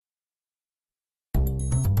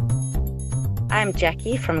I'm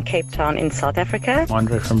Jackie from Cape Town in South Africa.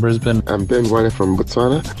 Andre from Brisbane. I'm Ben White from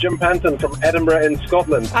Botswana. Jim Panton from Edinburgh in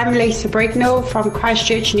Scotland. I'm Lisa Brignall from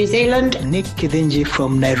Christchurch, New Zealand. Nick Kidinji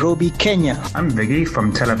from Nairobi, Kenya. I'm Viggy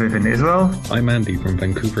from Tel Aviv in Israel. I'm Andy from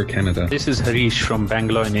Vancouver, Canada. This is Harish from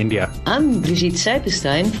Bangalore in India. I'm Brigitte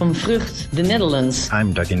Seipenstein from Vrucht, the Netherlands.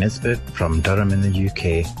 I'm Dougie Nisbet from Durham in the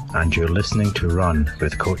UK, and you're listening to Run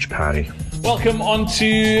with Coach Parry. Welcome on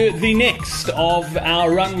to the next of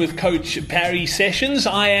our Run with Coach Parry sessions.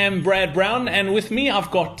 I am Brad Brown, and with me I've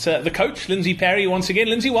got the coach, Lindsay Parry, once again.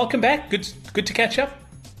 Lindsay, welcome back. Good to catch up.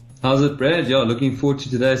 How's it, Brad? Yeah, looking forward to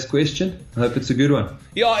today's question. I hope it's a good one.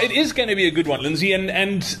 Yeah, it is going to be a good one, Lindsay,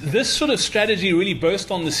 and this sort of strategy really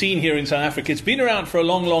burst on the scene here in South Africa. It's been around for a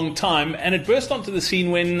long, long time, and it burst onto the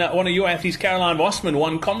scene when one of your athletes, Caroline Bosman,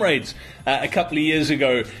 won Comrades a couple of years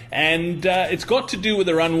ago, and it's got to do with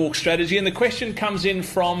the run-walk strategy, and the question comes in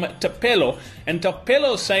from Tapelo, and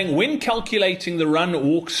Tapelo is saying, when calculating the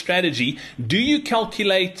run-walk strategy, do you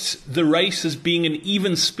calculate the race as being an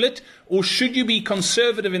even split, or should you be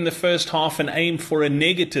conservative in the first half and aim for a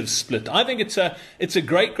negative split? I think it's a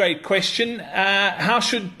great question. How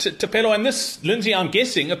should Tapelo, and this, Lindsay, I'm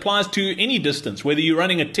guessing, applies to any distance, whether you're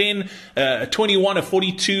running a 10, a 21, a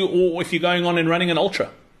 42, or if you're going on and running an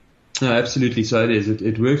ultra? No, absolutely. So it is.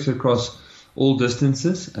 It works across all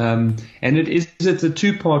distances. And it's a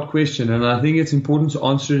two-part question, and I think it's important to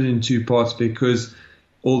answer it in two parts because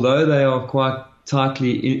although they are quite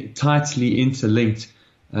tightly interlinked,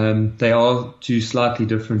 they are two slightly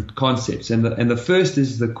different concepts. And the first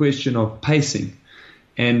is the question of pacing.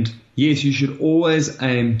 And yes, you should always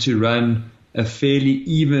aim to run a fairly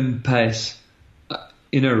even pace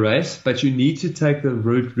in a race, but you need to take the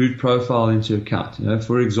route profile into account. You know,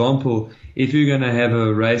 for example, if you're going to have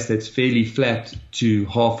a race that's fairly flat to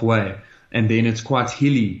halfway, and then it's quite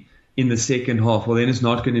hilly in the second half, well, then it's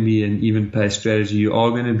not going to be an even pace strategy. You are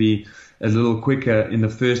going to be a little quicker in the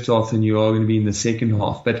first half than you are going to be in the second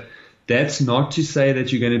half. But that's not to say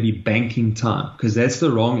that you're going to be banking time, because that's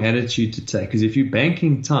the wrong attitude to take. Because if you're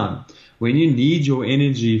banking time, when you need your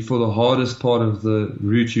energy for the hardest part of the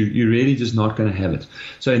route, you're really just not going to have it.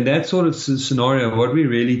 So in that sort of scenario, what we're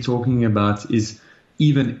really talking about is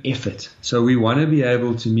even effort. So we want to be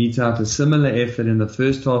able to mete out a similar effort in the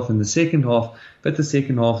first half and the second half, but the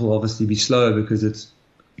second half will obviously be slower because it's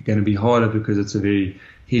going to be harder because it's a very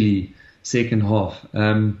hilly second half.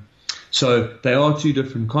 So they are two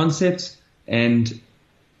different concepts, and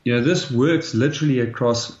you know this works literally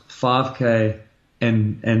across 5K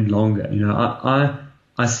and longer. You know,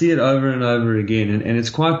 I see it over and over again, and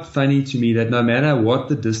it's quite funny to me that no matter what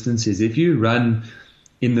the distance is, if you run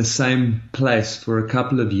in the same place for a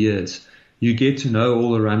couple of years, you get to know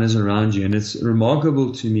all the runners around you, and it's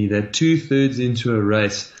remarkable to me that 2/3 into a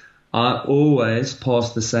race, I always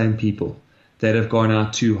pass the same people that have gone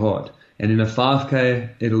out too hard. And in a 5K,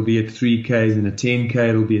 it'll be at 3Ks. In a 10K,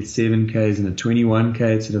 it'll be at 7Ks. In a 21K,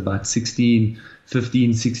 it's at about 15,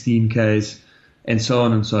 16Ks, and so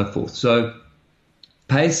on and so forth. So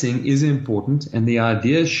pacing is important, and the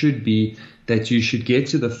idea should be that you should get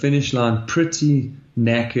to the finish line pretty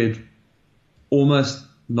knackered, almost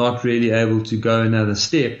not really able to go another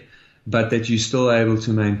step, but that you're still able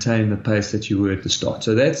to maintain the pace that you were at the start.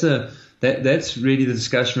 So that's really the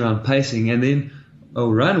discussion around pacing. And then a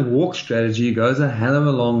run-walk strategy goes a hell of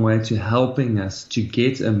a long way to helping us to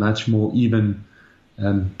get a much more even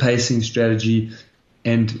pacing strategy,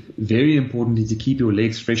 and very importantly, to keep your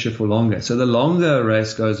legs fresher for longer. So the longer a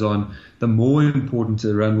race goes on, the more important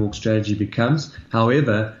the run-walk strategy becomes.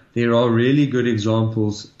 However, there are really good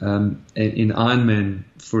examples in Ironman,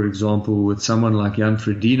 for example, with someone like Jan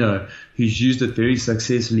Frodeno, who's used it very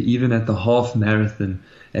successfully even at the half marathon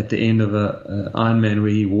at the end of a Ironman,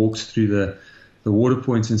 where he walks through the water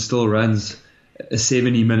points and still runs a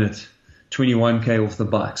 70-minute 21K off the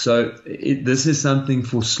bike. So this is something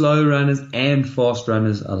for slow runners and fast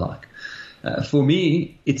runners alike. For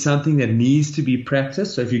me, it's something that needs to be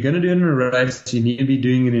practiced. So if you're going to do it in a race, you need to be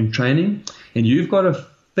doing it in training, and you've got to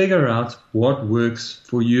figure out what works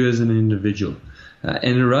for you as an individual.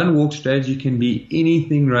 And a run-walk strategy can be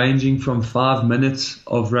anything ranging from 5 minutes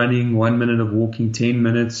of running, 1 minute of walking, 10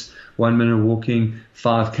 minutes, 1 minute of walking,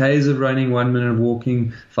 5Ks of running, 1 minute of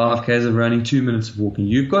walking, 5Ks of running, 2 minutes of walking.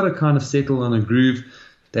 You've got to kind of settle on a groove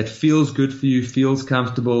that feels good for you, feels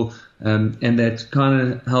comfortable, and that kind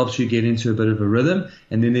of helps you get into a bit of a rhythm.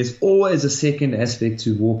 And then there's always a second aspect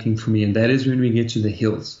to walking for me, and that is when we get to the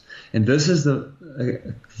hills. And this is a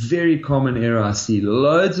very common error I see.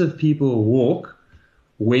 Loads of people walk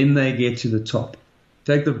when they get to the top.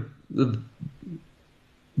 In fact, the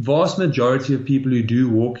vast majority of people who do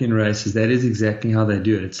walk in races, that is exactly how they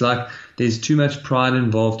do it. It's like there's too much pride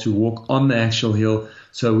involved to walk on the actual hill,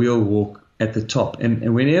 so we'll walk at the top.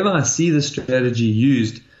 And whenever I see the strategy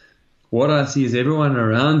used, what I see is everyone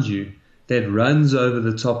around you that runs over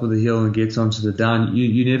the top of the hill and gets onto the down,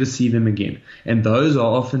 you never see them again. And those are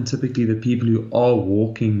often typically the people who are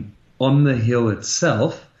walking on the hill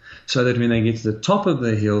itself, so that when they get to the top of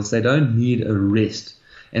the hills, they don't need a rest.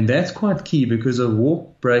 And that's quite key, because a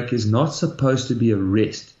walk break is not supposed to be a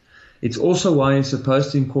rest. It's also why you're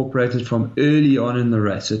supposed to incorporate it from early on in the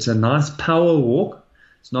race. So it's a nice power walk.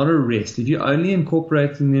 It's not a rest. If you're only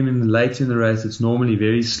incorporating them late in the race, it's normally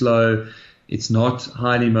very slow. It's not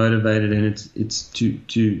highly motivated, and it's to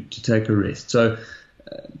take a rest. So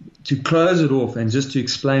to close it off and just to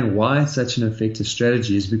explain why it's such an effective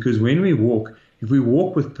strategy is because when we walk, if we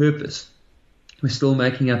walk with purpose, we're still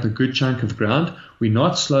making up a good chunk of ground. We're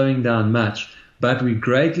not slowing down much, but we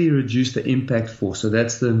greatly reduce the impact force. So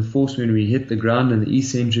that's the force when we hit the ground and the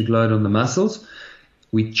eccentric load on the muscles.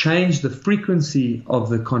 We change the frequency of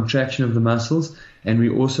the contraction of the muscles, and we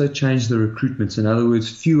also change the recruitments. In other words,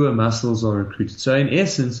 fewer muscles are recruited. So in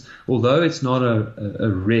essence, although it's not a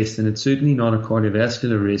rest, and it's certainly not a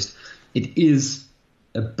cardiovascular rest, it is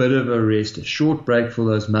a bit of a rest, a short break for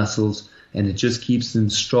those muscles, and it just keeps them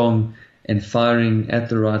strong and firing at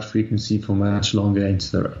the right frequency for much longer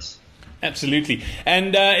into the race. Absolutely.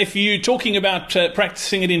 And if you're talking about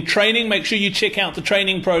practicing it in training, make sure you check out the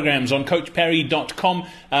training programs on CoachParry.com.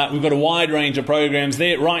 We've got a wide range of programs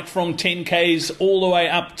there, right from 10Ks all the way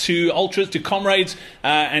up to ultras, to comrades,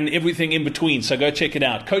 and everything in between. So go check it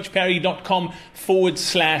out.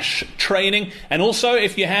 CoachParry.com/training. And also,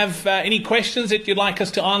 if you have any questions that you'd like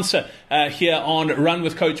us to answer here on Run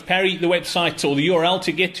with Coach Parry, the website or the URL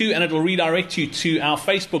to get to, and it'll redirect you to our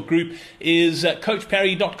Facebook group, is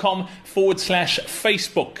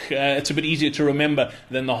CoachParry.com/Facebook. It's a bit easier to remember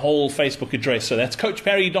than the whole Facebook address. So that's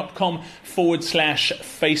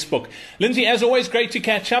CoachParry.com/Facebook. Lindsay, as always, great to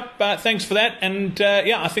catch up. Thanks for that. And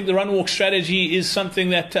I think the run walk strategy is something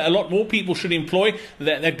that a lot more people should employ.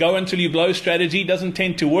 That go until you blow strategy doesn't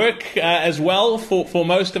tend to work as well for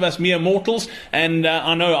most of us mere mortals. And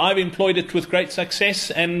I know I've employed it with great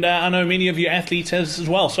success, and I know many of you athletes has as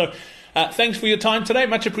well. So thanks for your time today.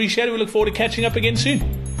 Much appreciated. We look forward to catching up again soon.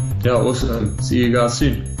 Yeah, awesome. See you guys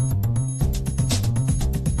soon.